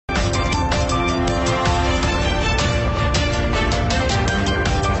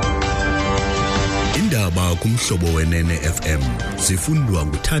kumhlobo wenene FM zifundwa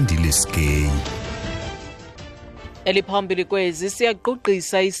nguThandile Skey. Eliphambili kwezi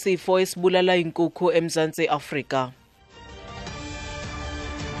siyaqhuqisa isifo esibulala inkukhu eMzantsi Afrika.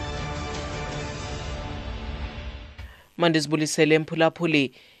 Mandizibulisele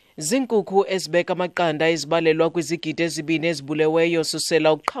mphulaphuli. Zinkukhu ezibeka amaqanda ezibalelwa kwizigidi ezibini ezibuleweyo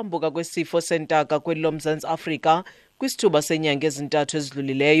susela ukuqhambuka kwesifo sentaka kweli loMzantsi Afrika kwisithuba senyanga ezintathu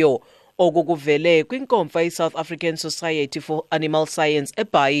ezidlulileyo. Oku kuvele kwinkomfa iSouth African Society for Animal Science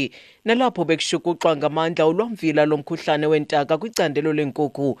eBhayi nalapho bekushukuxwa ngamandla ulwamvila lomkhuhlane wentaka kwicandelo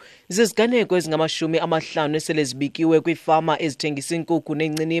lenkukhu. Ziziganeko ezingama-50 esele zibikiwe kwiifama ezithengisa inkukhu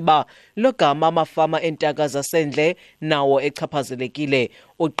nenciniba logama amafama entaka zasendle nawo echaphazelekile.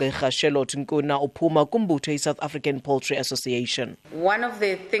 Ugqirha Charlotte Nkuna uphuma kumbutho iSouth African Poultry Association. One of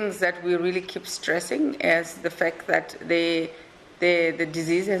the things that we really keep stressing is the fact that the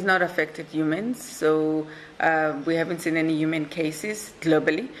disease has not affected humans, so we haven't seen any human cases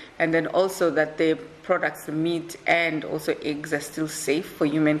globally, and then also that the products, the meat and also eggs, are still safe for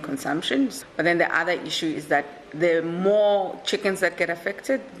human consumption. But then the other issue is that the more chickens that get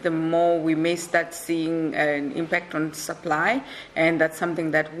affected, the more we may start seeing an impact on supply, and that's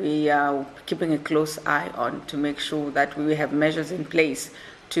something that we are keeping a close eye on to make sure that we have measures in place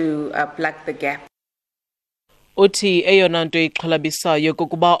to plug the gap. Uthi eyona nto ixhalabisayo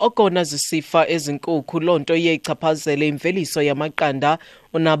kokuba okona zisifa ezinkukhu lonto yechaphazele imveliso yamaqanda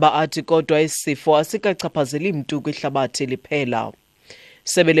unaba athi kodwa isifo asikachaphazeli mntu kwihlabathi liphela.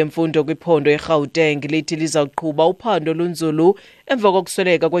 Sebe lemfundo kwiphondo eGauteng lithi lizaqhuba uphando lunzulu emva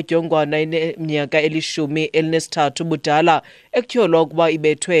kokusweleka kwedyongwana eneminyaka 13 budala ekutyholwa ukuba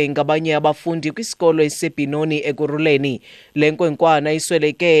ibethwe ngabanye abafundi kwisikolo eseBinoni ekuruleni. Le nkwenkwana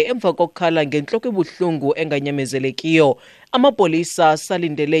isweleke emva kokukhala ngentloko ebuhlungu enganyamezelekiyo. Amapolisa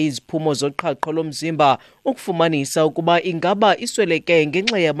salindele iziphumo zoqhaqho lomzimba ukufumanisa ukuba ingaba isweleke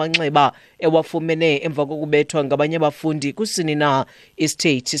ngenxa yamanxeba ewafumene emva kokubethwa ngabanye abafundi kusini na.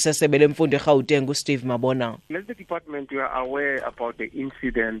 Istate sesebe lemfundo eGauteng uSteve Mabona. As the department, we are aware about the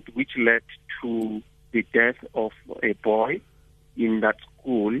incident which led to the death of a boy in that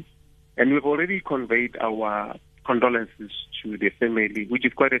school, and we've already conveyed our condolences to the family, which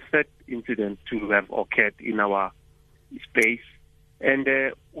is quite a sad incident to have occurred in our space. And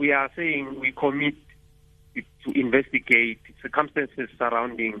we are saying we commit to investigate circumstances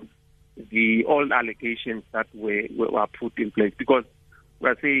surrounding all allegations that were put in place, because we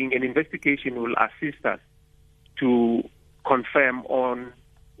are saying an investigation will assist us to confirm on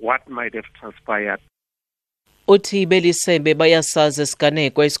what might have transpired. Uthi belisebe bayasazi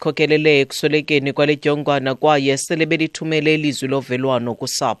isiganeko esikhokelele ekuswelekeni kwale dyongwana kwaye sele belithumele ilizwi lovelwano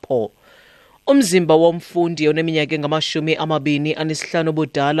kusapho. Umzimba womfundi oneminyaka engama-25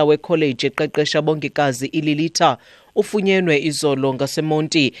 ubudala wekholeji eqeqesha abongikazi iLilita ufunyenwe izolo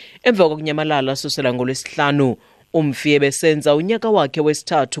ngaseMonti emva kokunyamalala susela ngoLwesihlanu. Umfi ebesenza unyaka wakhe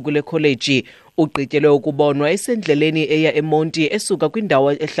wesithathu kule kholeji ugqityelwe ukubonwa esendleleni eya eMonti esuka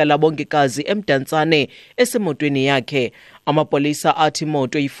kwindawo ehlala abongikazi eMdantsane esemotweni yakhe. Amapolisa athi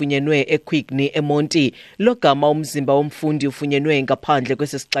imoto ifunyenwe eQuigny eMonti. Logama umzimba womfundi ufunyenwe ngaphandle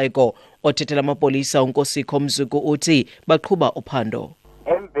kwesisixeko. Othethela amapolisa uNkosiko Mzuku uthi baqhuba uphando.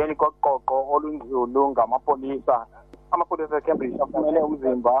 Emveni koqoqo olunzulu ngamapolisa, amapolisa eCambridge afumene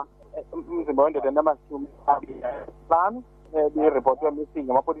umzimba wendoda enama-25 biripotwe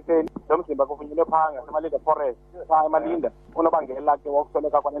missing amapoliseni. Lo mzimba kufunyenwe phaa ngaseMalinda Forest phaa eMalinda. Unobangela ke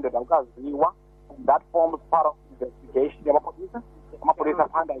wokusweleka kwanendoda ukaziwa. That forms part of the investigation yamapolisa. Amapolisa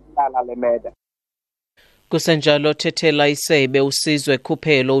aphanda icala lemeda. Kusenjalo thethela isebe uSizwe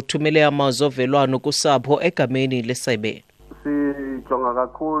Khuphelo uthumele amazwi ovelwano kusapho egameni lesebe. Sijonga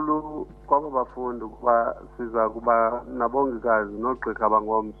kakhulu kwabo bafundi kuba siza kuba nabongikazi nogqirha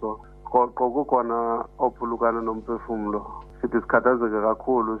abangomso qoqo kukhona ophulukana nomphefumlo. Sithi sikhathazeke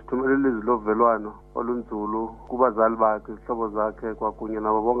kakhulu, sithumele ilizwi lovelwano olunzulu kubazali bakhe, izihlobo zakhe kwakunye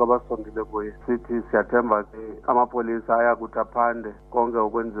nabo bonke abasondile kuye. Sithi siyathemba ke amapolisa ayakuthi aphande konke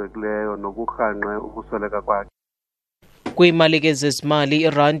okwenzekileyo nokurhanqe ukusweleka kwakhe. Kwimalike zezimali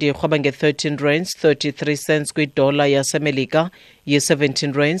irandi irhwaba nge-13.33 kwidola yaseMelika,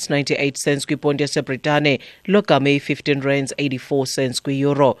 ye-17.98 kwiponti yaseBritane, logama yi-15.84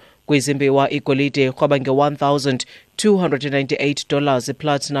 kwi-euro. Kwizimbiwa igolide irhwaba nge-$1,298,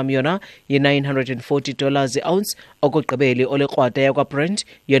 iplatinum yona yi-$940 i-ounce. Okugqibeli olekrwada yakwaBrent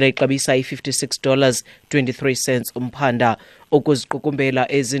yona ixabisa i-$56.23 umphanda.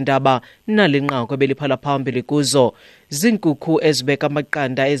 Ukuziqukumbela ezindaba nalinqaku beliphala phambili kuzo. Zinkukhu ezibeka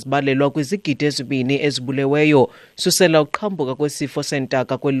amaqanda ezibalelwa kwizigidi ezibini ezibuleweyo susela uqhambuka kwesifo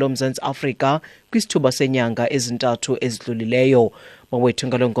sentaka kweli loMzantsi Afrika kwisithuba senyanga ezintathu ezidlulileyo. Mawethu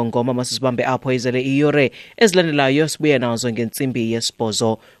ngalo ngongoma masizibambe apho izele iyure ezilandelayo sibuye nazo ngentsimbi yesibhozo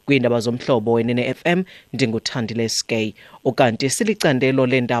kwiindaba zomhlobo wenene FM. Ndinguthandile SK. Ukanti silicandelo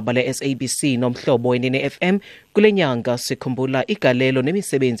lendaba le-SABC nomhlobo wenene FM kule nyanga sikhumbula igalelo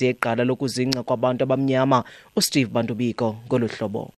nemisebenzi yeqala lokuzingca kwabantu abamnyama. uSteve Bandubiko ngolu hlobo.